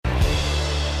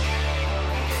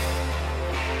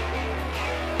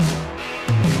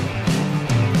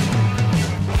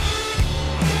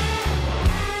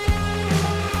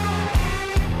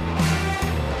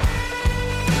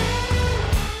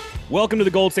Welcome to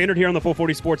the Gold Standard here on the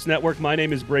 440 Sports Network. My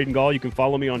name is Braden Gall. You can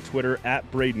follow me on Twitter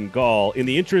at Braden Gall. In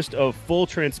the interest of full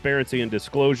transparency and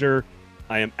disclosure,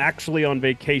 I am actually on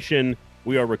vacation.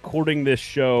 We are recording this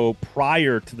show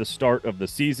prior to the start of the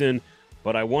season,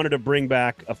 but I wanted to bring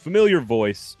back a familiar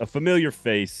voice, a familiar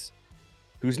face,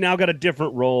 who's now got a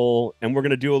different role, and we're going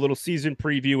to do a little season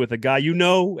preview with a guy you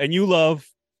know and you love.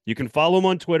 You can follow him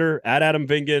on Twitter at Adam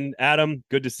Vingan. Adam,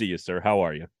 good to see you, sir. How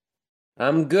are you?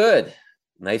 I'm good.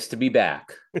 Nice to be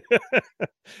back.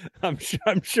 I'm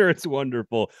sure it's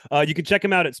wonderful. You can check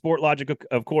him out at Sportlogic,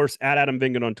 of course, at Adam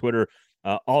Vingan on Twitter.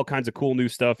 All kinds of cool new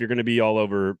stuff. You're going to be all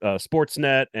over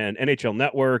Sportsnet and NHL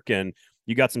Network, and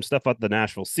you got some stuff at the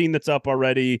Nashville scene that's up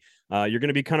already. You're going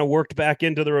to be kind of worked back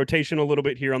into the rotation a little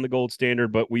bit here on the Gold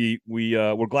Standard, but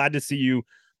we're glad to see you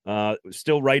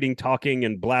still writing, talking,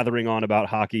 and blathering on about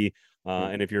hockey.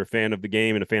 And if you're a fan of the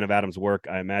game and a fan of Adam's work,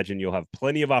 I imagine you'll have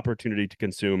plenty of opportunity to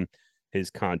consume his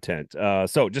content.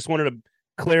 So just wanted to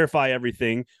clarify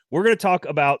everything. We're going to talk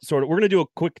about we're going to do a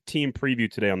quick team preview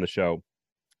today on the show,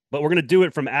 but we're going to do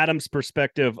it from Adam's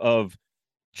perspective of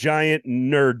giant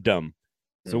nerddom.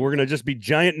 So we're going to just be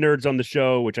giant nerds on the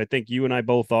show, which I think you and I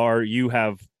both are. You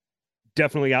have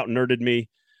definitely out-nerded me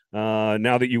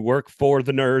now that you work for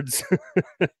the nerds.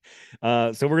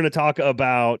 So we're going to talk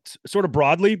about sort of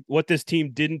broadly what this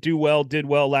team did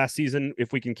well last season,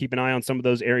 if we can keep an eye on some of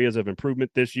those areas of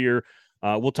improvement this year.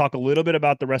 We'll talk a little bit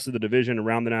about the rest of the division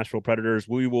around the Nashville Predators.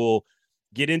 We will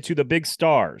get into the big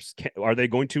stars. Are they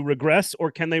going to regress,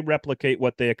 or can they replicate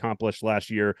what they accomplished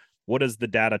last year? What does the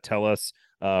data tell us?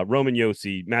 Roman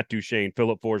Josi, Matt Duchene,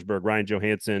 Philip Forsberg, Ryan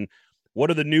Johansson. What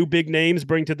do the new big names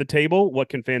bring to the table? What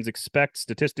can fans expect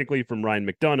statistically from Ryan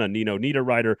McDonough, Nino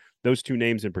Niederreiter, those two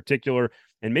names in particular?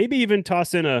 And maybe even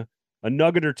toss in a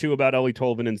nugget or two about Ellie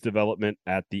Tolvanen's development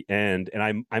at the end.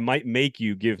 And I might make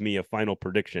you give me a final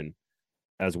prediction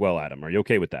as well, Adam. Are you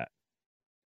okay with that?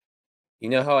 You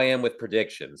know how I am with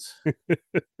predictions.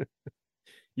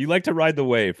 You like to ride the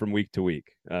wave from week to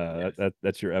week. Yes.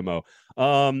 That's your MO.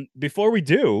 Before we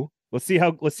do, let's see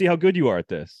how good you are at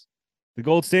this. The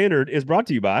Gold Standard is brought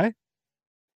to you by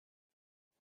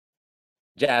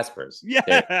Jaspers.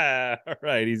 Yeah. All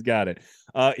right. He's got it.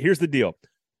 Here's the deal.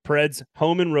 Preds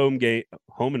home,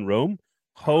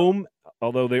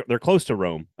 although they're close to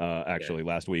Rome, actually,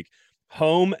 last week.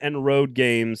 Home and road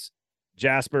games,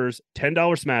 Jaspers,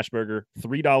 $10 smash burger,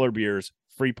 $3 beers,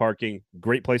 free parking,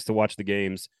 great place to watch the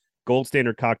games. Gold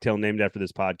Standard cocktail named after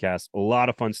this podcast. A lot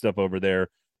of fun stuff over there.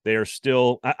 They are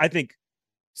still, I think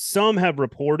some have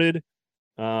reported,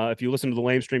 if you listen to the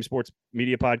Lamestream Sports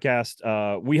Media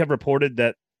podcast, we have reported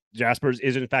that Jaspers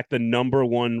is in fact the number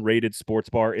one rated sports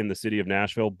bar in the city of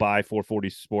Nashville by 440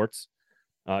 Sports.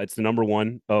 It's the number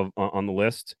one on the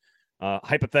list.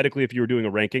 Hypothetically, if you were doing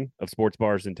a ranking of sports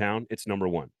bars in town, it's number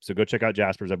one. So go check out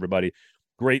Jaspers, everybody.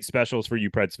 Great specials for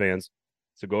you Preds fans.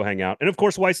 So go hang out. And of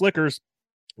course, Weiss Liquors,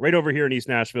 right over here in East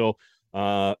Nashville.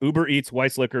 Uber Eats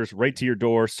Weiss Liquors right to your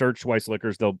door. Search Weiss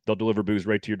Liquors. They'll deliver booze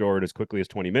right to your door in as quickly as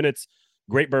 20 minutes.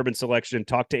 Great bourbon selection.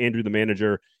 Talk to Andrew, the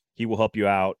manager. He will help you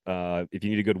out. If you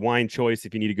need a good wine choice,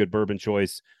 if you need a good bourbon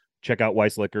choice, check out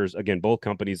Weiss Liquors. Again, both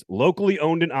companies locally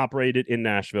owned and operated in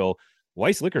Nashville.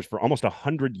 Weiss Liquors for almost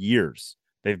 100 years.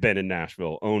 They've been in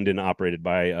Nashville, owned and operated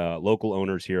by local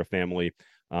owners here, a family,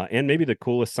 and maybe the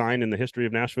coolest sign in the history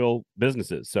of Nashville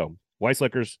businesses. So Weiss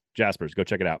Liquors, Jaspers, go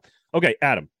check it out. Okay,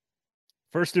 Adam,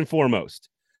 first and foremost,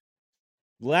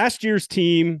 last year's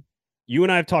team, you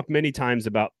and I have talked many times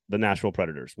about the Nashville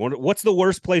Predators. What's the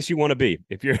worst place you want to be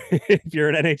if you're if you're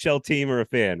an NHL team or a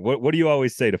fan? What do you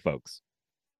always say to folks?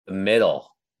 The middle.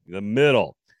 The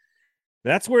middle.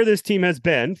 That's where this team has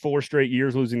been 4 straight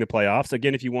years losing the playoffs.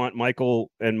 Again, if you want Michael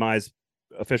and my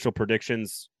official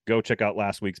predictions, go check out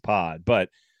last week's pod. But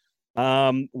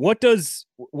what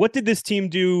did this team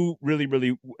do really,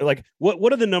 really like?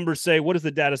 What do the numbers say? What does the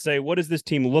data say? What does this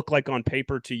team look like on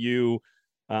paper to you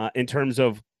in terms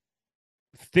of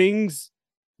things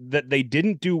that they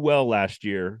didn't do well last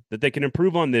year that they can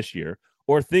improve on this year,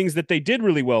 or things that they did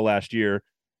really well last year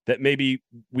that maybe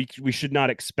we should not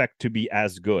expect to be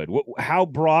as good? How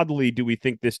broadly do we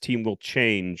think this team will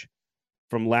change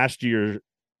from last year's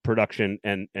production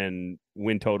and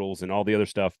win totals and all the other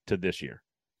stuff to this year?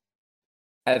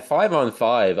 At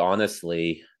 5-on-5,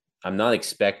 honestly, I'm not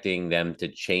expecting them to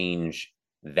change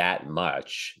that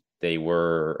much. They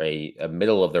were a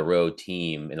middle of the road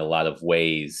team in a lot of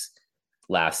ways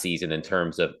last season in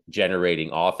terms of generating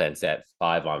offense at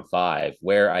 5-on-5.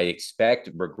 Where I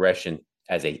expect regression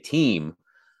as a team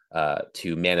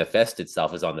to manifest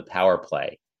itself is on the power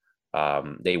play.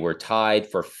 They were tied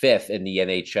for 5th in the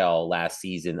NHL last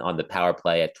season on the power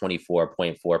play at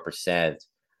 24.4%.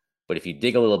 But if you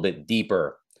dig a little bit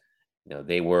deeper,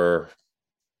 they were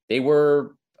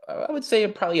I would say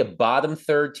probably a bottom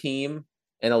third team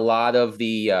and a lot of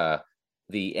the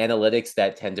analytics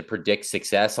that tend to predict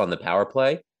success on the power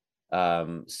play.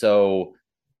 So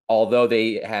although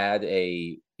they had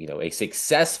a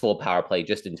successful power play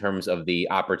just in terms of the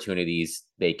opportunities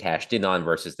they cashed in on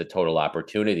versus the total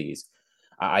opportunities,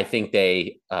 I think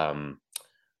they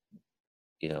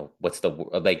what's the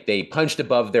like they punched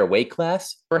above their weight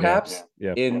class perhaps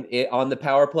in on the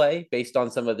power play based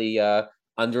on some of the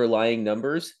underlying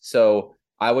numbers. So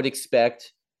I would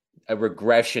expect a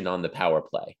regression on the power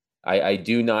play. I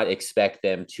do not expect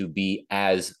them to be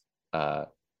as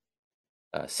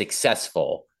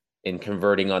successful in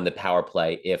converting on the power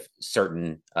play if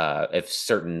certain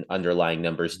underlying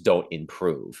numbers don't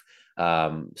improve.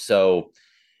 So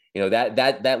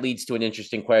that leads to an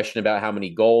interesting question about how many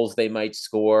goals they might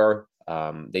score.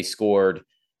 They scored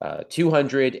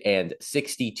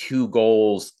 262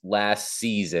 goals last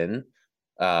season,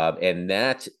 and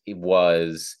that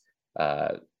was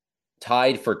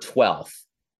tied for 12th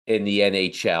in the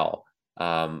NHL.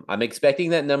 I'm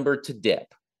expecting that number to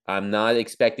dip. I'm not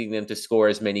expecting them to score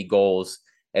as many goals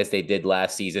as they did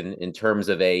last season. In terms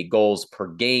of a goals per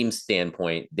game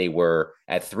standpoint, they were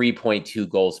at 3.2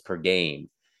 goals per game.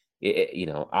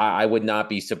 I would not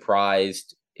be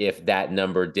surprised if that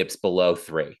number dips below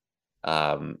 3.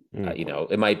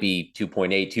 It might be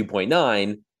 2.8,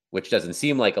 2.9, which doesn't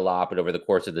seem like a lot, but over the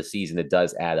course of the season, it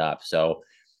does add up. So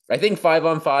I think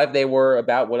 5-on-5, they were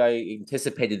about what I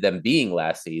anticipated them being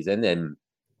last season. And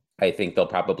I think they'll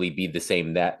probably be the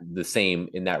same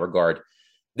in that regard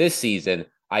this season.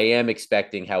 I am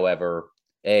expecting, however,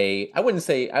 I don't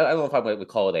know if I would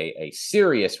call it a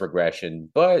serious regression,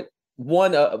 but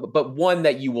one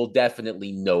that you will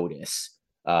definitely notice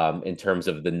in terms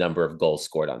of the number of goals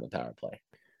scored on the power play.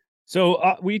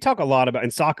 So we talk a lot about,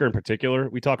 in soccer in particular,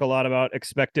 we talk a lot about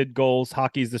expected goals.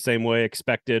 Hockey's the same way,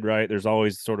 expected, right? There's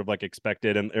always sort of like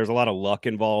expected, and there's a lot of luck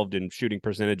involved in shooting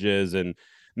percentages. And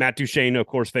Matt Duchene, of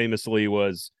course, famously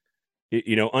was,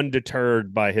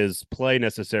 undeterred by his play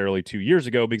necessarily 2 years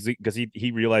ago because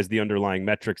he realized the underlying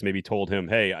metrics maybe told him,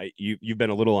 hey, you've been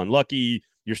a little unlucky.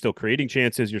 You're still creating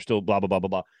chances. You're still blah, blah, blah, blah,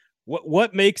 blah.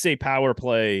 What makes a power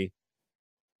play?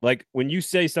 Like when you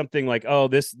say something like, "Oh,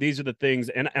 these are the things,"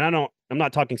 and I'm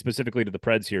not talking specifically to the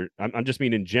Preds here. I'm just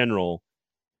mean in general.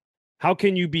 How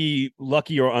can you be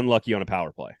lucky or unlucky on a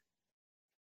power play?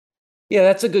 Yeah,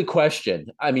 that's a good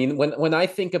question. I mean, when I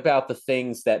think about the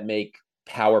things that make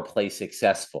power play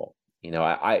successful,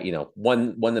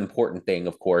 one important thing,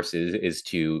 of course, is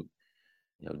to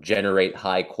generate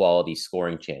high quality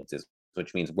scoring chances,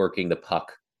 which means working the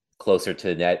puck closer to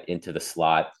the net into the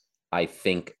slot. I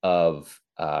think of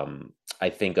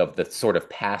the sort of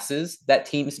passes that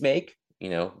teams make,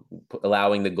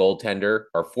 allowing the goaltender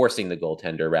or forcing the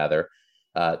goaltender rather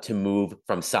to move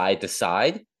from side to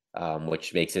side,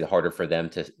 which makes it harder for them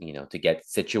to get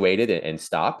situated and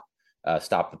stop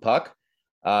the puck.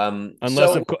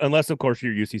 Unless of course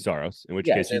you're UC Saros, in which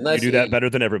case you do that better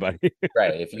than everybody.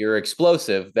 Right. If you're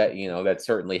explosive, that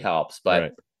certainly helps. But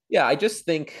right. Yeah, I just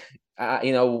think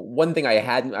one thing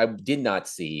I did not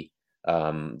see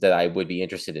that I would be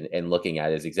interested in looking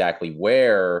at is exactly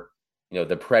where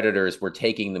the Predators were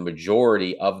taking the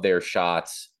majority of their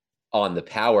shots on the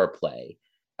power play.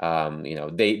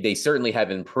 They certainly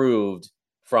have improved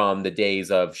from the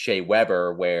days of Shea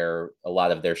Weber, where a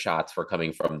lot of their shots were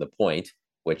coming from the point,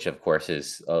 which of course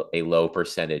is a low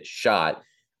percentage shot.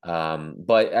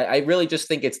 But I really just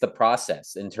think it's the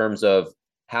process in terms of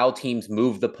how teams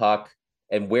move the puck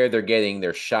and where they're getting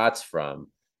their shots from.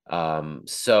 I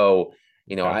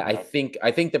think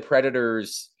the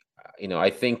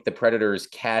Predators,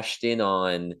 cashed in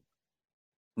on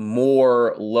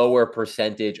more lower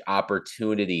percentage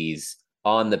opportunities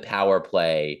on the power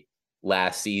play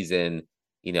last season,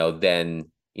 than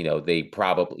they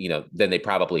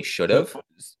probably should have.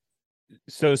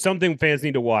 So something fans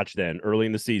need to watch then early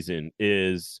in the season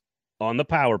is on the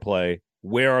power play,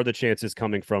 where are the chances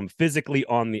coming from physically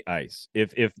on the ice?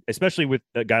 If especially with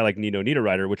a guy like Nino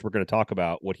Niederreiter, which we're going to talk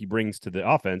about, what he brings to the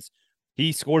offense,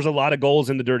 he scores a lot of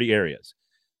goals in the dirty areas.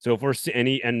 So if we're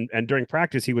and during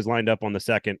practice, he was lined up on the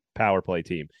second power play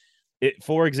team.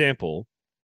 For example,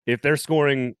 if they're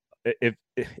scoring, if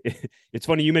it's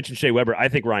funny you mentioned Shea Weber, I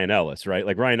think Ryan Ellis, right?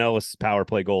 Like Ryan Ellis' power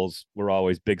play goals were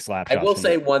always big slap shots. I will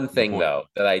say one thing though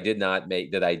that I did not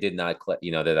make, that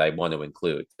I want to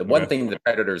include. The one thing the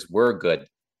Predators were good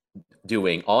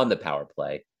doing on the power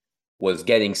play was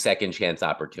getting second chance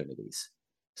opportunities.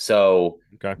 So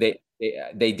they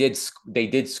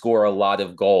did score a lot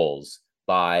of goals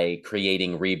by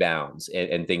creating rebounds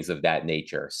and things of that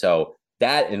nature. So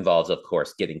that involves, of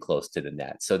course, getting close to the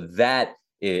net. So that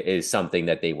is something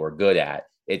that they were good at.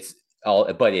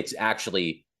 But it's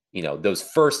actually, those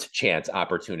first chance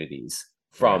opportunities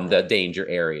from the danger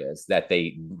areas that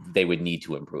they would need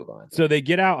to improve on. So they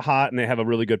get out hot and they have a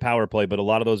really good power play, but a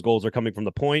lot of those goals are coming from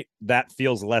the point. That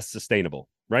feels less sustainable,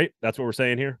 right? That's what we're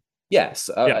saying here. Yes,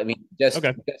 Yeah. I mean, just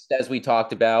as we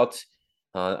talked about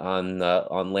on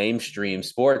Lame Stream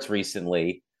Sports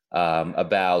recently,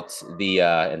 about the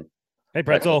and Hey,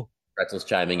 Pretzel's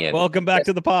chiming in. Welcome back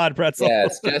to the pod, Pretzel.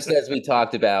 Yes, just as we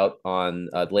talked about on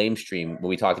Lame Stream when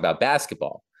we talked about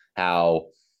basketball, how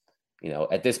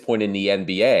at this point in the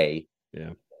NBA,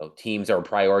 teams are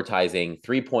prioritizing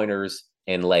 3-pointers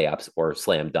and layups or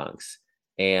slam dunks,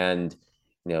 and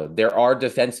there are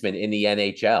defensemen in the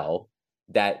NHL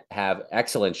that have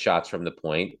excellent shots from the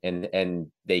point and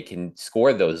they can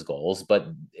score those goals, but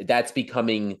that's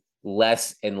becoming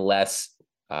less and less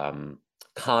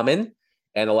common.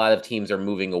 And a lot of teams are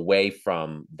moving away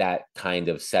from that kind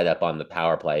of setup on the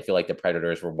power play. I feel like the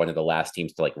Predators were one of the last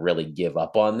teams to really give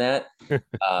up on that.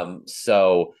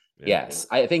 Yes,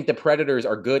 I think the Predators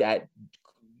are good at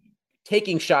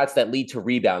taking shots that lead to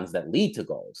rebounds that lead to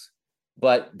goals,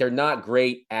 but they're not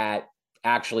great at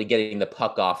actually getting the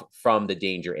puck off from the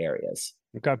danger areas.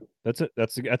 Okay.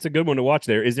 That's a good one to watch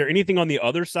there. Is there anything on the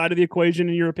other side of the equation,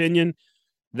 in your opinion,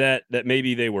 that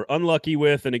maybe they were unlucky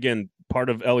with? And again, part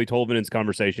of Ellie Tolvanen's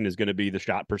conversation is going to be the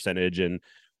shot percentage and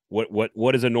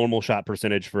what is a normal shot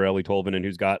percentage for Ellie Tolvanen,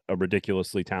 who's got a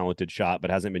ridiculously talented shot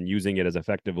but hasn't been using it as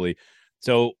effectively.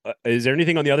 So is there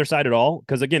anything on the other side at all?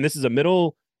 Because again, this is a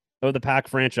middle of the pack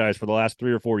franchise for the last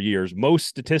 3 or 4 years. Most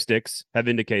statistics have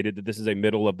indicated that this is a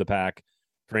middle of the pack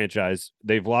franchise.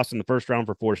 They've lost in the first round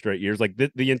for 4 straight years. Like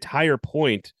the entire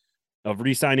point of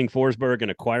re-signing Forsberg and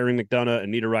acquiring McDonough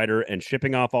and Niederreiter and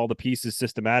shipping off all the pieces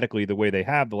systematically the way they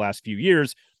have the last few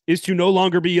years is to no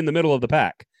longer be in the middle of the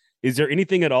pack. Is there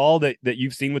anything at all that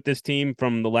you've seen with this team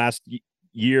from the last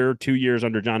year, 2 years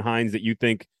under John Hines that you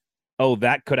think, oh,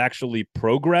 that could actually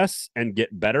progress and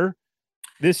get better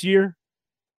this year?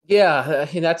 Yeah,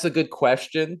 that's a good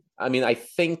question. I mean, I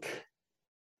think,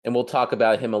 and we'll talk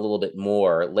about him a little bit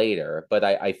more later, but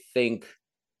I think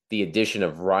the addition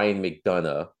of Ryan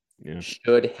McDonough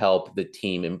should help the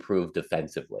team improve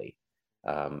defensively.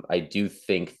 I do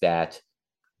think that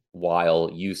while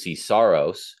UC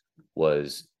Saros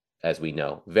was, as we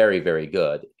know, very, very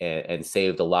good and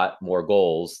saved a lot more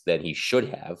goals than he should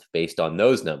have based on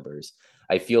those numbers,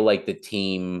 I feel like the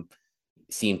team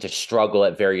seemed to struggle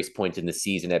at various points in the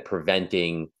season at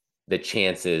preventing the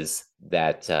chances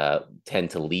that tend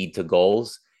to lead to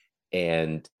goals.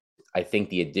 And I think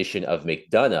the addition of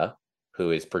McDonough,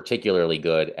 who is particularly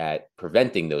good at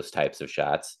preventing those types of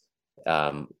shots,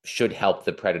 should help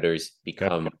the Predators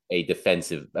become a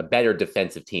better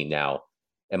defensive team. Now,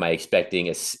 am I expecting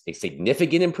a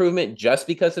significant improvement just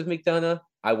because of McDonough?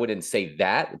 I wouldn't say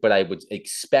that, but I would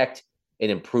expect an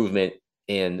improvement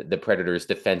in the Predators'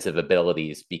 defensive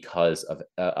abilities because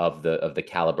of the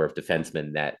caliber of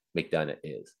defenseman that McDonough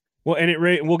is. Well,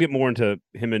 and we'll get more into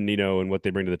him and Nino and what they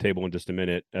bring to the table in just a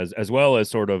minute, as well as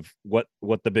sort of what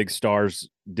the big stars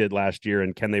did last year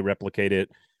and can they replicate it?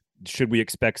 Should we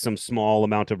expect some small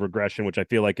amount of regression, which I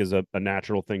feel like is a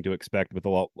natural thing to expect with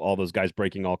all those guys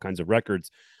breaking all kinds of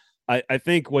records. I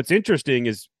think what's interesting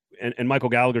is, and Michael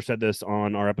Gallagher said this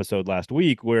on our episode last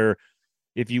week, where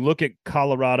if you look at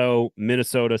Colorado,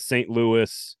 Minnesota, St.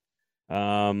 Louis,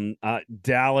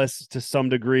 Dallas to some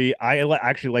degree, I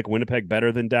actually like Winnipeg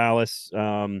better than Dallas,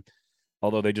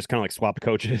 although they just kind of like swapped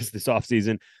coaches this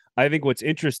offseason. I think what's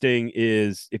interesting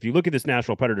is if you look at this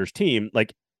Nashville Predators team,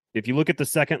 like if you look at the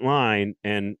second line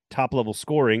and top level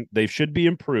scoring, they should be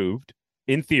improved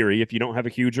in theory if you don't have a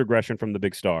huge regression from the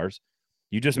big stars.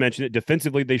 You just mentioned it.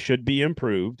 Defensively, they should be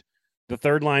improved. The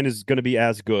third line is going to be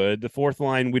as good. The fourth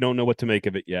line, we don't know what to make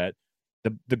of it yet.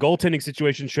 The goaltending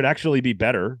situation should actually be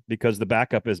better because the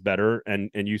backup is better, and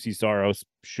UC Saros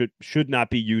should not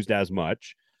be used as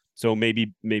much. So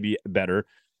maybe better.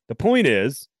 The point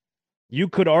is, you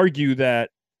could argue that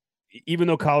even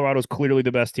though Colorado's clearly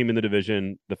the best team in the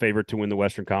division, the favorite to win the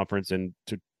Western Conference and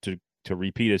to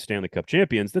repeat as Stanley Cup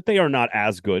champions, that they are not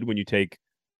as good when you take,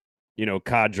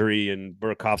 Kadri and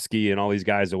Burakovsky and all these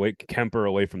guys away, Kemper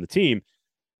away from the team.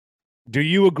 Do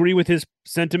you agree with his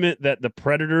sentiment that the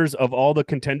Predators, of all the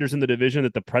contenders in the division,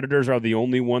 that the Predators are the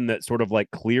only one that sort of like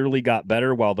clearly got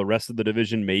better while the rest of the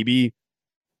division maybe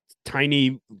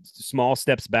tiny, small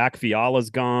steps back? Fiala's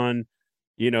gone,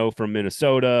 from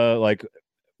Minnesota. Like,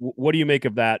 what do you make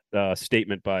of that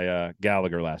statement by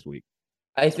Gallagher last week?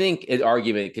 I think an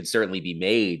argument could certainly be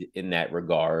made in that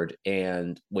regard.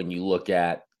 And when you look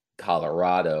at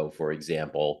Colorado, for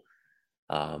example,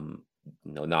 um,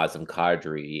 Nazem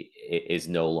Kadri is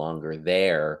no longer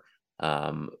there.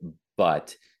 Um,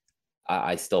 but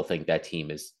I still think that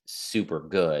team is super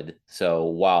good. So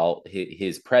while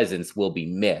his presence will be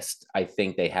missed, I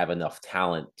think they have enough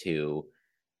talent to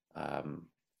um,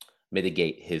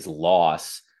 mitigate his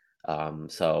loss.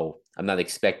 So I'm not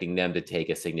expecting them to take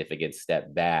a significant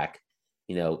step back.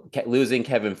 Losing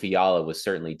Kevin Fiala was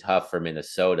certainly tough for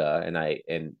Minnesota, and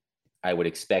I would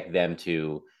expect them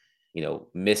to,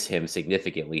 miss him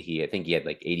significantly. I think he had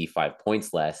like 85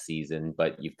 points last season,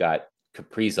 but you've got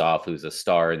Kaprizov, who's a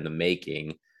star in the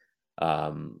making.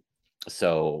 Um,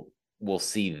 so we'll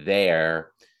see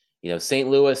there. St.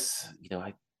 Louis,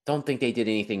 I don't think they did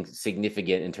anything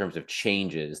significant in terms of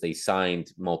changes. They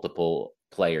signed multiple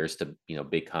players to,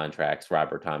 big contracts,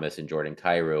 Robert Thomas and Jordan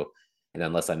Kyrou. And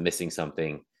unless I'm missing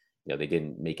something, they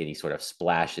didn't make any sort of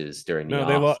splashes during the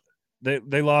No, off.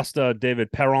 they lost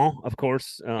David Perron, of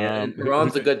course. And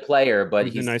Perron's a good player, but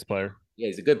who's a nice player. Yeah,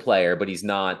 he's a good player, but he's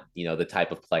not, the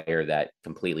type of player that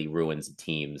completely ruins a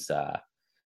team's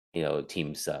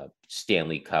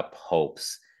Stanley Cup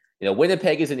hopes.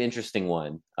 Winnipeg is an interesting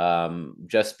one,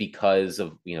 just because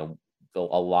of a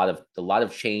lot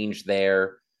of change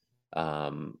there,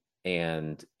 and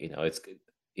it's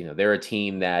they're a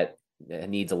team that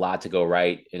needs a lot to go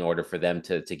right in order for them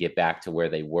to get back to where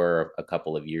they were a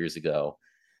couple of years ago.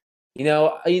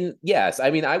 Yes,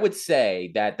 I would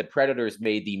say that the Predators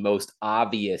made the most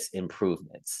obvious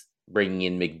improvements, bringing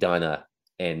in McDonough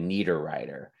and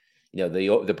Niederreiter.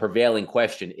 The prevailing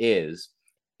question is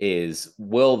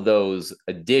will those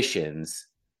additions,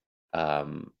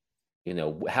 how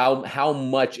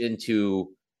much into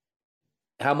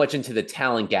the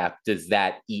talent gap does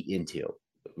that eat into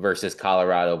versus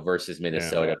Colorado versus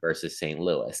Minnesota versus St.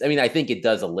 Louis? I think it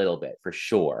does a little bit for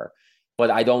sure, but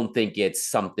I don't think it's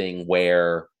something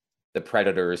where the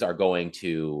Predators are going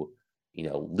to,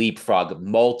 leapfrog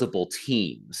multiple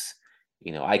teams.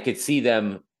 I could see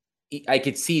them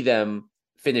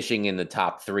finishing in the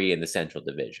top three in the Central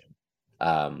Division,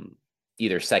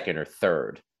 either second or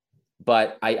third.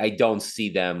 But I don't see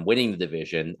them winning the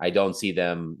division. I don't see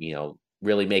them,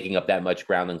 really making up that much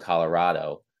ground in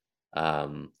Colorado.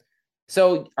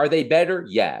 So are they better?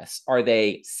 Yes. Are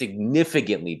they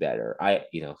significantly better?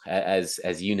 As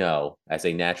as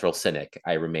a natural cynic,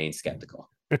 I remain skeptical.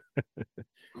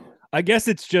 I guess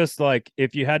it's just like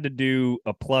if you had to do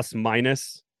a plus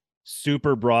minus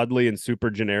super broadly and super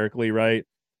generically, right?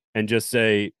 And just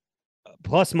say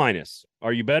plus minus,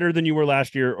 are you better than you were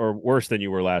last year or worse than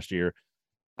you were last year?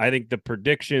 I think the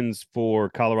predictions for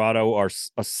Colorado are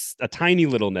a tiny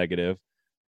little negative.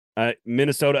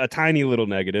 Minnesota, a tiny little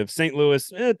negative. St.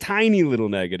 Louis, a tiny little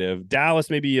negative. Dallas,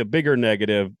 maybe a bigger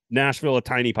negative. Nashville, a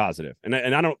tiny positive. And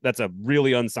I don't. That's a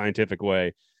really unscientific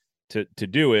way to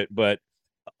do it. But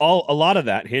a lot of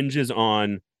that hinges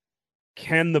on,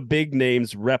 can the big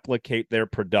names replicate their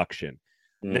production?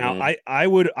 Mm-hmm. Now, I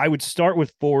would start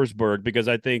with Forsberg, because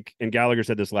I think, and Gallagher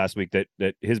said this last week,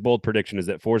 that his bold prediction is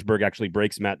that Forsberg actually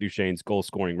breaks Matt Duchene's goal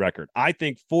scoring record. I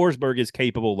think Forsberg is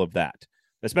capable of that,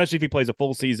 especially if he plays a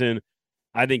full season.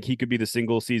 I think he could be the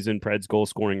single season Preds goal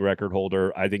scoring record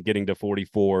holder. I think getting to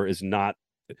 44 is not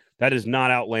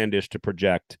outlandish to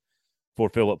project for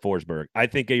Philip Forsberg. I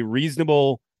think a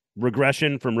reasonable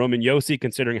regression from Roman Josi,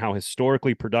 considering how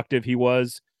historically productive he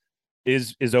was,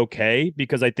 is okay,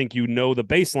 because I think the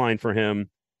baseline for him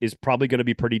is probably going to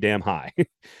be pretty damn high.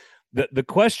 The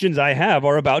questions I have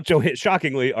are about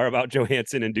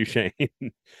Johansson and Duchene.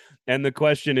 And the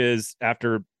question is,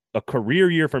 after a career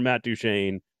year for Matt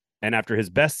Duchene and after his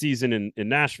best season in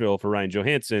Nashville for Ryan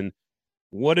Johansson,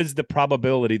 what is the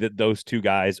probability that those two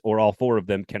guys, or all four of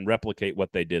them, can replicate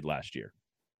what they did last year?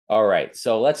 All right,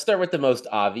 so let's start with the most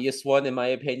obvious one, in my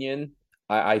opinion.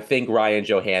 I think Ryan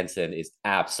Johansson is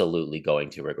absolutely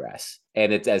going to regress.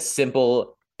 And it's as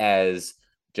simple as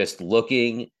just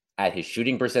looking at his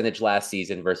shooting percentage last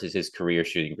season versus his career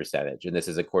shooting percentage. And this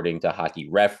is according to Hockey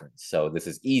Reference. So this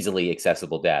is easily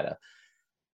accessible data.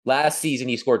 Last season,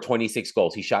 he scored 26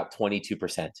 goals. He shot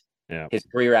 22%. Yeah. His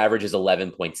career average is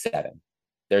 11.7.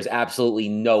 There's absolutely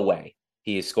no way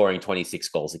he is scoring 26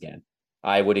 goals again.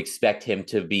 I would expect him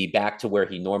to be back to where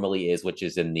he normally is, which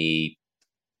is in the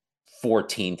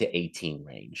 14 to 18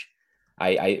 range.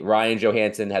 Ryan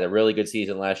Johansson had a really good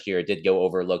season last year. It did go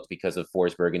overlooked because of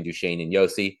Forsberg and Duchene and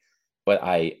Josi, but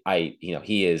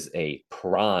he is a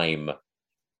prime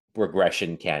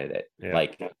regression candidate. Yeah.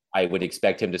 Like, I would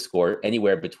expect him to score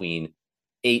anywhere between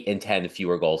 8 and 10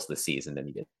 fewer goals this season than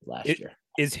he did last year.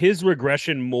 Is his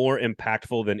regression more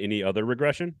impactful than any other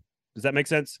regression? Does that make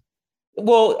sense?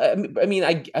 Well, I mean,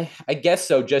 I guess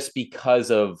so, just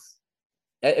because of,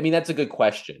 I mean, that's a good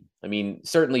question. I mean,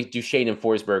 certainly Duchesne and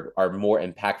Forsberg are more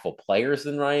impactful players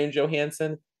than Ryan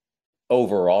Johansson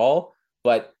overall,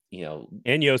 but, you know,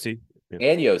 and Yossi.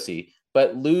 Yeah. And Yossi,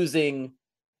 but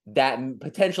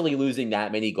potentially losing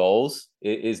that many goals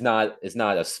is not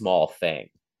a small thing.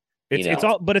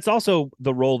 But it's also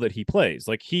the role that he plays.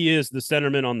 Like, he is the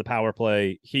centerman on the power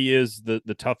play. He is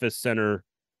the toughest center.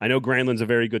 I know Granlund's a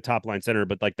very good top line center,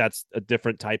 but like, that's a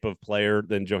different type of player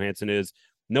than Johansson is.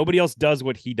 Nobody else does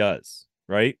what he does,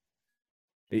 right?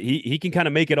 He can kind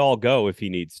of make it all go if he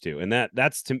needs to, and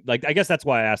that's like, I guess that's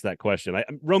why I asked that question.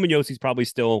 Roman Yossi's probably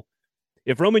still,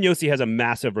 if Roman Yossi has a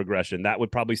massive regression, that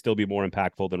would probably still be more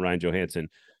impactful than Ryan Johansson.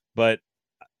 But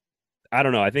I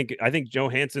don't know. I think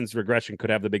Johansson's regression could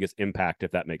have the biggest impact,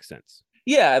 if that makes sense.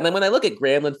 Yeah, and then when I look at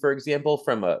Granlund, for example,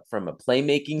 from a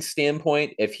playmaking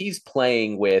standpoint, if he's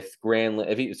playing with Granlund,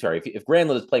 if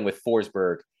Granlund is playing with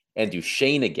Forsberg and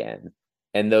Duchesne again,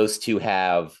 and those two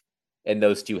have, you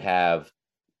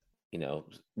know,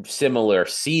 similar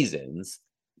seasons,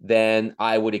 then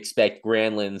I would expect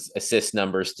Granlund's assist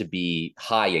numbers to be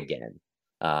high again.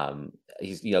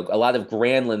 He's, you know, a lot of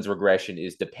Granlund's regression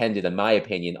is dependent, in my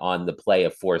opinion, on the play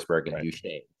of Forsberg and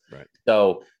Duchesne. Right.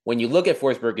 So when you look at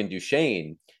Forsberg and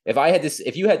Duchesne,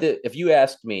 if you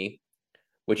asked me,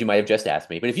 which you might have just asked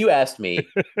me, but if you asked me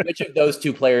which of those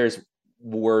two players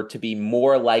were to be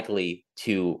more likely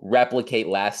to replicate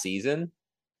last season,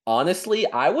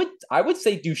 honestly, I would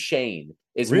say Duchesne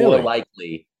is more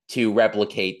likely to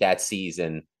replicate that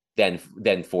season than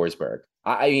Forsberg.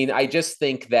 I mean, I just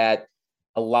think that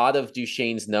a lot of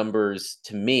Duchesne's numbers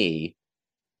to me,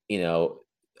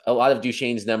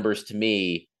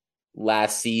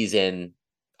 last season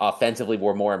offensively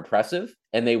were more impressive,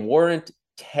 and they were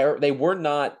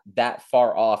not that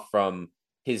far off from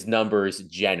his numbers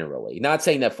generally. Not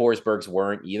saying that Forsberg's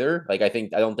weren't either. Like, I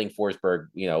don't think Forsberg,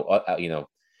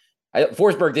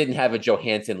 Forsberg didn't have a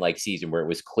Johansson-like season where it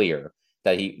was clear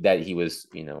that he was,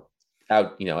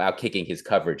 out kicking his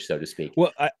coverage, so to speak.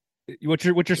 Well, what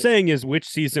you're saying is which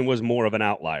season was more of an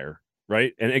outlier,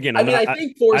 right? And again, I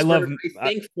think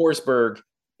Forsberg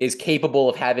is capable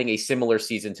of having a similar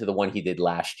season to the one he did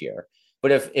last year.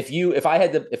 But if I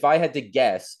had to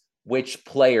guess which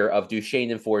player of Duchesne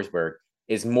and Forsberg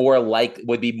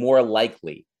would be more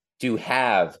likely to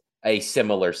have a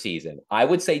similar season, I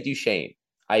would say Duchesne.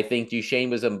 I think Duchesne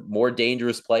was a more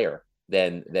dangerous player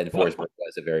than Forsberg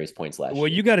was at various points last year.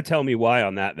 Well, you got to tell me why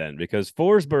on that then, because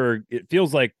Forsberg, it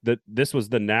feels like this was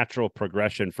the natural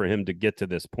progression for him to get to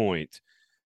this point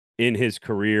in his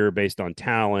career based on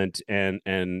talent, and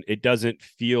it doesn't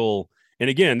feel. And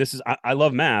again, this is I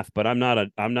love math, but I'm not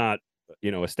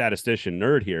a statistician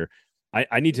nerd here.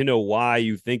 I need to know why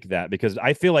you think that, because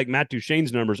I feel like Matt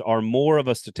Duchesne's numbers are more of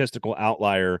a statistical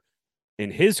outlier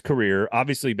in his career,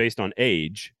 obviously based on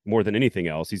age more than anything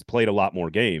else. He's played a lot more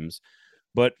games.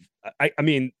 But I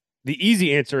mean, the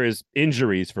easy answer is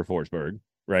injuries for Forsberg,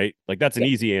 right? Like, that's an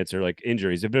easy answer, like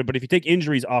injuries. But if you take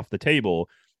injuries off the table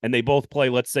and they both play,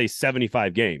 let's say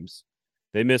 75 games,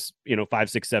 they miss, 5,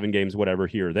 6, 7 games, whatever,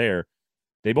 here or there.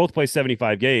 They both play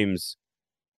 75 games.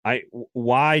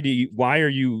 Why do you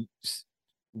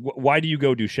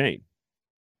go Duchesne?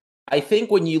 I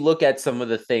think when you look at some of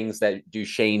the things that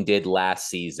Duchesne did last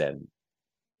season,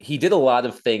 he did a lot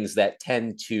of things that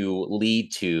tend to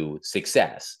lead to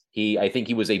success. I think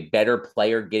he was a better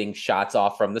player getting shots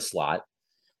off from the slot.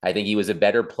 I think he was a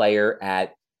better player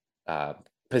at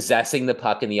possessing the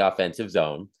puck in the offensive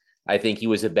zone. I think he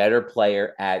was a better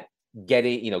player at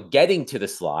getting to the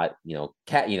slot,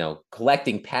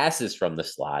 collecting passes from the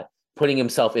slot, putting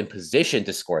himself in position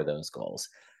to score those goals.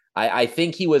 I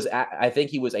think he was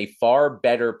a far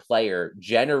better player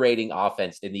generating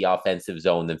offense in the offensive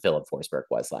zone than Philip Forsberg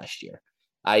was last year.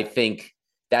 I think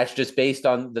that's just based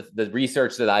on the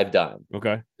research that I've done.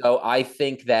 Okay. So I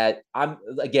think that I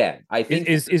think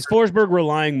is Forsberg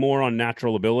relying more on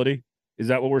natural ability? Is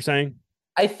that what we're saying?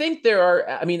 I would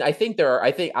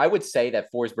say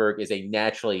that Forsberg is a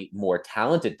naturally more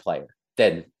talented player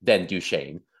than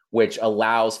Duchesne, which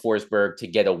allows Forsberg to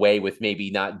get away with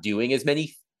maybe not doing as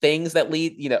many things that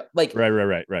lead, right.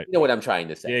 You know what I'm trying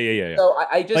to say? Yeah. So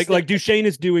I just like Duchesne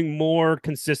is doing more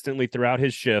consistently throughout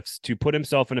his shifts to put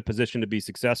himself in a position to be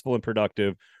successful and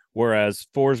productive, whereas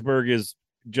Forsberg is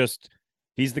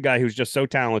he's the guy who's just so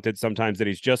talented sometimes that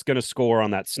he's just going to score on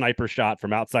that sniper shot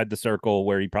from outside the circle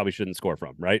where he probably shouldn't score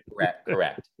from, right?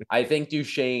 Correct. I think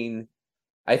Duchesne's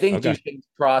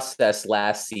process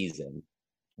last season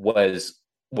was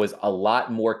was a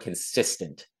lot more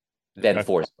consistent than Okay.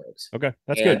 Forsberg's. Okay.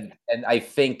 That's good. And I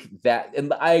think that,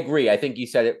 and I agree. I think you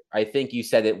said it. I think you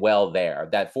said it well there.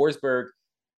 That Forsberg,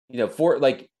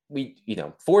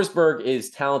 Forsberg is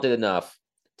talented enough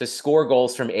to score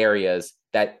goals from areas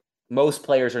that most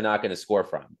players are not going to score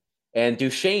from, and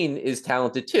Duchesne is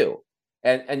talented too.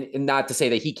 And not to say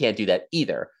that he can't do that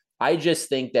either. I just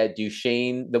think that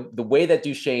Duchesne, the way that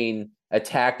Duchesne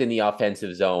attacked in the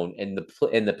offensive zone and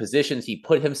the positions he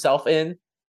put himself in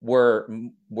were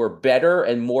better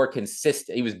and more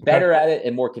consistent. He was better at it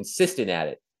and more consistent at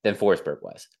it than Forsberg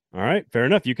was. All right, fair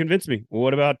enough. You convinced me.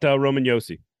 What about Roman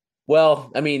Josi?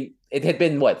 Well, I mean, it had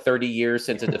been 30 years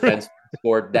since a defense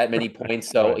scored that many points,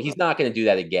 so he's not going to do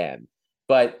that again.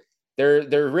 But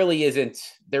there really isn't.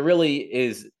 There really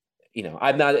is.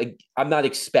 I'm not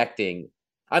expecting.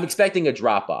 I'm expecting a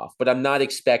drop off, but I'm not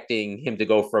expecting him to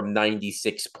go from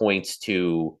 96 points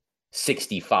to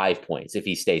 65 points if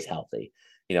he stays healthy.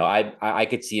 I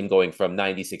could see him going from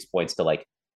 96 points to like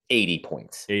 80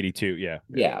 points. 82,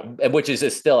 yeah. Which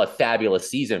is still a fabulous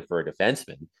season for a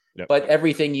defenseman. Yep. But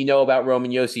everything you know about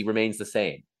Roman Josi remains the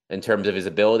same in terms of his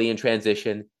ability in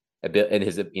transition, and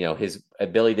his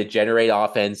ability to generate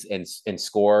offense and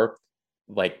score.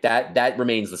 Like that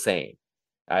remains the same.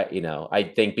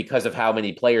 I think because of how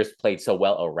many players played so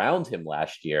well around him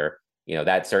last year,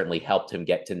 that certainly helped him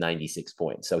get to 96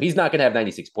 points. So he's not going to have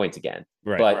 96 points again,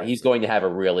 but he's going to have a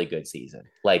really good season.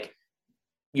 Like,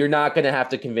 you're not going to have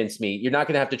to convince me. You're not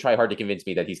going to have to try hard to convince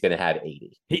me that he's going to have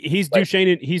 80. He's Duchesne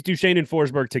and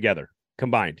Forsberg together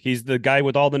combined. He's the guy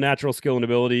with all the natural skill and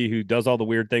ability who does all the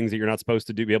weird things that you're not supposed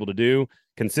to be able to do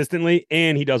consistently,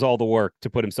 and he does all the work to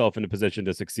put himself in a position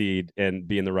to succeed and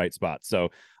be in the right spot. So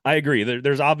I agree.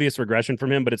 There's obvious regression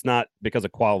from him, but it's not because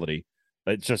of quality.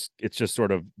 It's just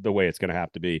sort of the way it's going to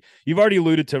have to be. You've already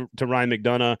alluded to Ryan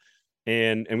McDonagh.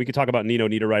 And we could talk about Nino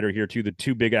Niederreiter here too, the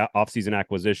two big offseason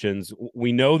acquisitions.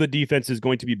 We know the defense is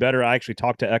going to be better. I actually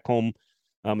talked to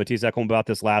Matthias Ekholm about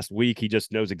this last week. He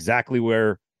just knows exactly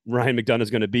where Ryan McDonagh is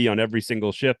going to be on every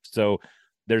single shift. So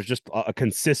there's just a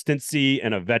consistency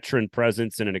and a veteran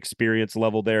presence and an experience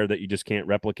level there that you just can't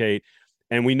replicate.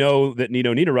 And we know that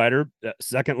Nino Niederreiter,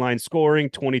 second line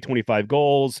scoring, 25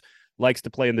 goals, likes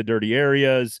to play in the dirty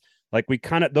areas. Like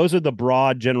those are the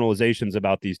broad generalizations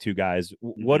about these two guys.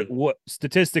 What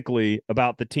statistically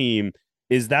about the team,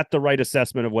 is that the right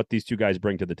assessment of what these two guys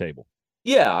bring to the table?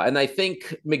 Yeah. And I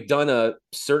think McDonagh,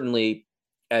 certainly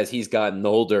as he's gotten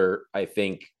older, I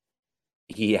think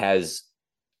he has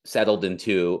settled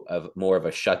into more of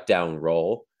a shutdown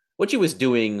role, which he was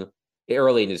doing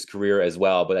early in his career as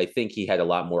well. But I think he had a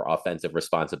lot more offensive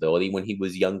responsibility when he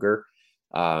was younger.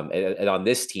 And on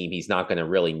this team, he's not going to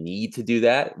really need to do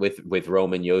that with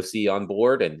Roman Josi on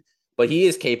board. But he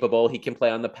is capable. He can play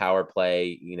on the power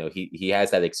play. He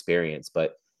has that experience.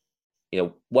 But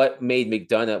what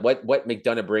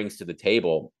McDonagh brings to the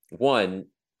table. One,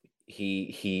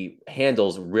 he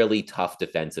handles really tough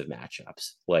defensive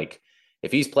matchups. Like,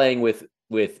 if he's playing with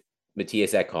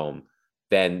Matthias Ekholm,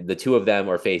 then the two of them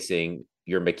are facing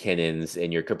your McKinnons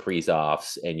and your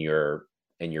Kaprizovs and your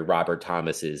Robert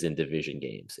Thomases in division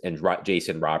games, and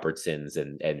Jason Robertsons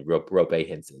and Rope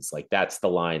Hinsons. Like, that's the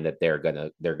line that they're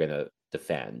gonna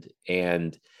defend.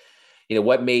 And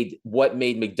what made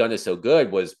McDonagh so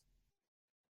good was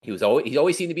he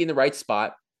always seemed to be in the right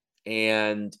spot,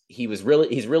 and he's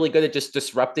really good at just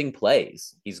disrupting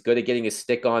plays. He's good at getting his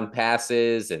stick on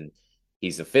passes, and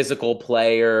he's a physical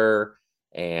player.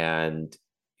 And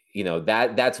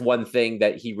that's one thing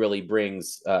that he really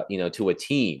brings to a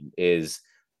team is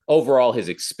overall his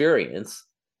experience,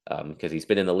 because he's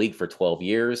been in the league for 12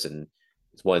 years and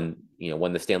he's won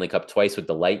the Stanley Cup twice with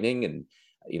the Lightning, and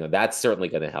that's certainly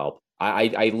going to help.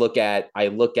 I look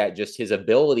at just his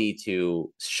ability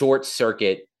to short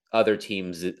circuit other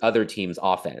teams'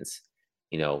 offense,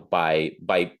 by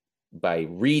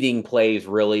reading plays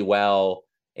really well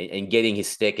and getting his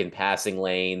stick in passing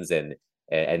lanes and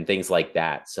things like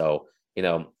that. So,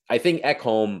 I think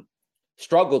Ekholm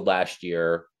struggled last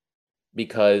year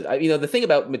because, the thing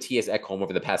about Matthias Ekholm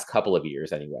over the past couple of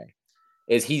years anyway,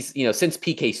 is he's, since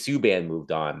PK Subban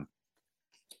moved on,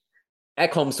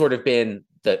 Ekholm's sort of been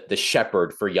the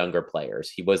shepherd for younger players.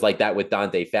 He was like that with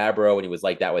Dante Fabro, and he was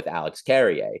like that with Alex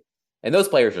Carrier. And those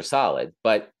players are solid,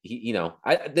 but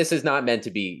this is not meant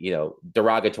to be,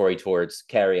 derogatory towards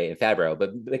Carrier and Fabro,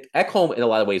 but Ekholm in a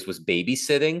lot of ways was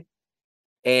babysitting.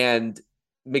 And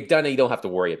McDonagh, you don't have to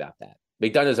worry about that.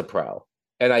 McDonagh's a pro.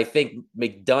 And I think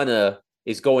McDonagh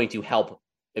is going to help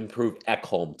improve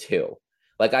Ekholm too.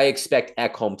 Like, I expect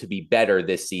Ekholm to be better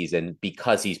this season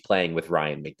because he's playing with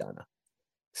Ryan McDonagh.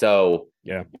 So,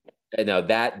 yeah, No,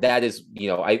 that is,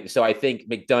 I think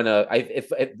McDonough,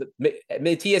 if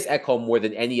Matthias Ekholm more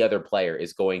than any other player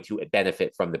is going to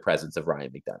benefit from the presence of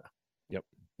Ryan McDonough.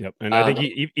 Yep. And I think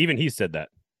he said that.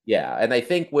 Yeah, and I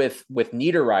think with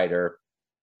Niederreiter,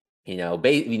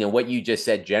 what you just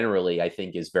said generally, I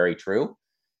think is very true.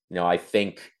 I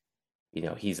think,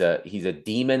 he's a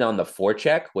demon on the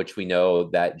forecheck, which we know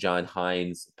that John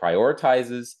Hines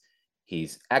prioritizes.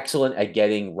 He's excellent at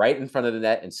getting right in front of the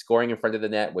net and scoring in front of the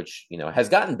net, which, has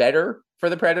gotten better for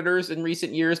the Predators in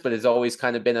recent years, but has always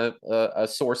kind of been a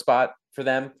sore spot for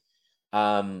them.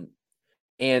 And,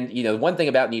 one thing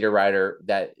about Niederreiter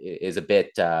that is a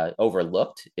bit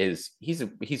overlooked is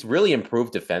he's really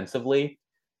improved defensively.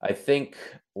 I think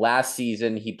last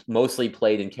season he mostly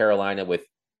played in Carolina with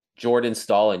Jordan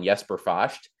Staal and Jesper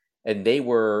Fast, and they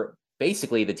were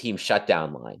basically the team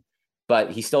shutdown line,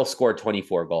 but he still scored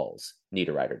 24 goals.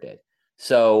 Niederreiter did.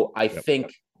 So I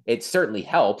think it certainly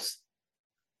helps.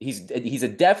 He's a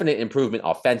definite improvement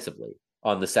offensively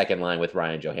on the second line with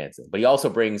Ryan Johansson, but he also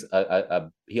brings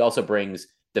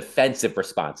defensive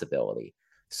responsibility.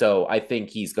 So I think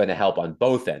he's going to help on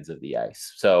both ends of the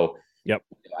ice. So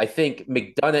I think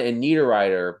McDonough and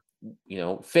Niederreiter,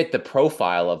 fit the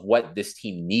profile of what this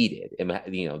team needed. And,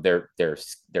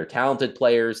 they're talented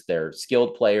players, they're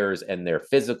skilled players, and they're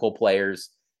physical players.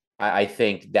 I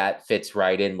think that fits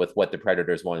right in with what the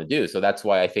Predators want to do. So that's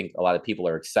why I think a lot of people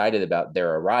are excited about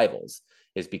their arrivals,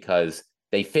 is because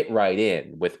they fit right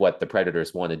in with what the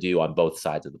Predators want to do on both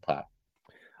sides of the plot.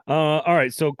 All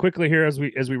right. So quickly here, as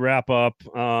we wrap up,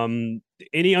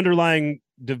 any underlying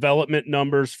development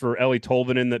numbers for Eeli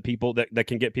Tolvanen that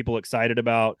can get people excited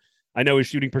about? I know his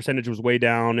shooting percentage was way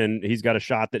down, and he's got a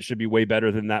shot that should be way better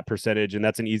than that percentage, and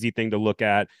that's an easy thing to look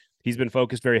at. He's been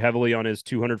focused very heavily on his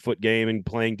 200-foot game and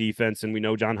playing defense, and we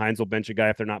know John Hines will bench a guy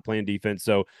if they're not playing defense.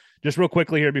 So just real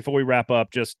quickly here before we wrap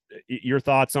up, just your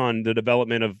thoughts on the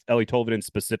development of Eeli Tolvanen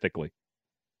specifically.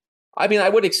 I mean, I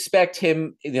would expect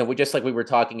him, just like we were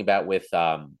talking about with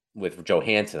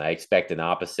Johansson. I expect the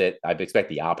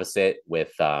opposite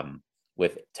with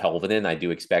Tolvanen. I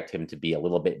do expect him to be a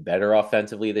little bit better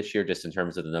offensively this year, just in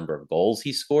terms of the number of goals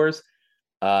he scores.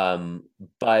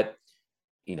 But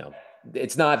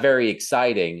it's not very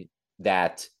exciting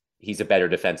that he's a better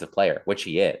defensive player, which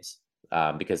he is,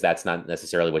 because that's not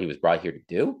necessarily what he was brought here to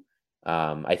do.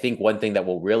 I think one thing that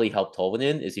will really help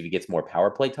Tolvanen is if he gets more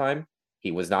power play time. He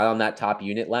was not on that top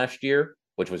unit last year,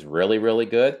 which was really, really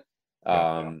good.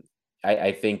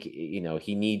 I think,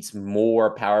 he needs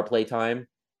more power play time.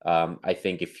 I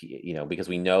think because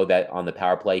we know that on the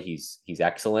power play, he's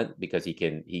excellent because he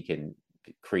can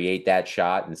create that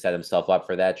shot and set himself up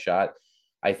for that shot.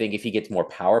 I think if he gets more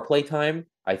power play time,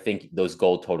 I think those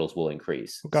goal totals will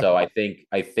increase. Okay. So I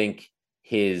think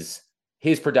his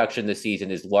production this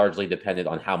season is largely dependent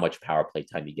on how much power play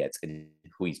time he gets and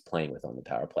who he's playing with on the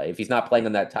power play. If he's not playing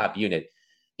on that top unit,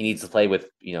 he needs to play with,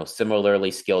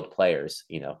 similarly skilled players,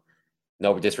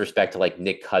 no disrespect to like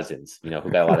Nick Cousins, who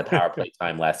got a lot of power play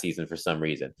time last season for some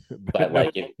reason, but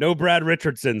no Brad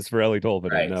Richardson's for Eeli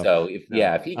Tolvanen. Right. No. So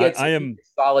if he gets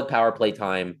solid power play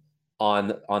time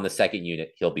on the second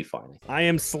unit, he'll be fine.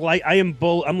 I'm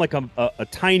like a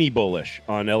tiny bullish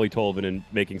on Eeli Tolvanen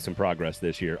making some progress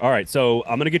this year. All right, so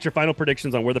I'm going to get your final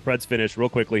predictions on where the Preds finish real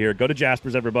quickly here. Go to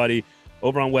Jasper's, everybody,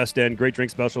 over on West End. Great drink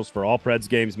specials for all Preds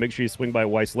games. Make sure you swing by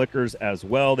Weiss Liquors as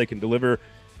well. They can deliver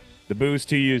the booze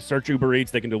to you. Search Uber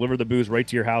Eats. They can deliver the booze right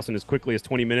to your house in as quickly as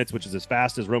 20 minutes, which is as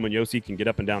fast as Roman Josi can get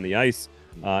up and down the ice,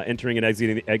 entering and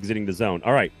exiting the zone.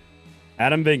 All right.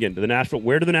 Adam Vingan,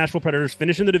 where do the Nashville Predators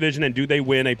finish in the division, and do they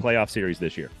win a playoff series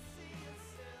this year?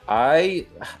 I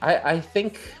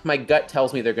think my gut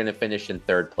tells me they're going to finish in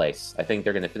third place. I think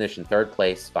they're going to finish in third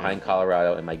place behind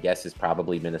Colorado, and my guess is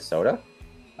probably Minnesota,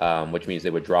 which means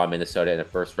they would draw Minnesota in a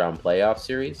first-round playoff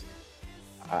series.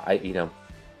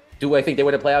 Do I think they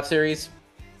win a playoff series?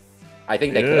 I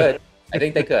think they could. I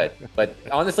think they could. But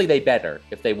honestly, they better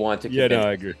if they want to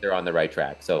convince they're on the right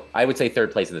track. So I would say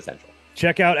third place in the Central.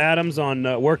 Check out Adam's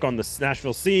work on the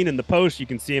Nashville scene in the Post. You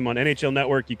can see him on NHL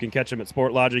Network. You can catch him at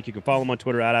Sport Logic. You can follow him on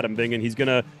Twitter at Adam Vingan. He's going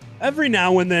to every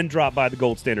now and then drop by the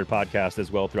Gold Standard podcast as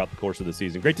well throughout the course of the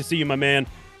season. Great to see you, my man.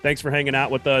 Thanks for hanging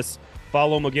out with us.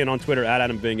 Follow him again on Twitter at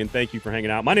Adam Vingan. Thank you for hanging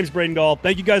out. My name's Braden Gall.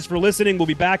 Thank you guys for listening. We'll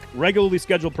be back regularly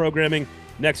scheduled programming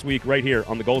next week right here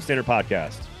on the Gold Standard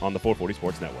podcast on the 440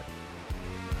 Sports Network.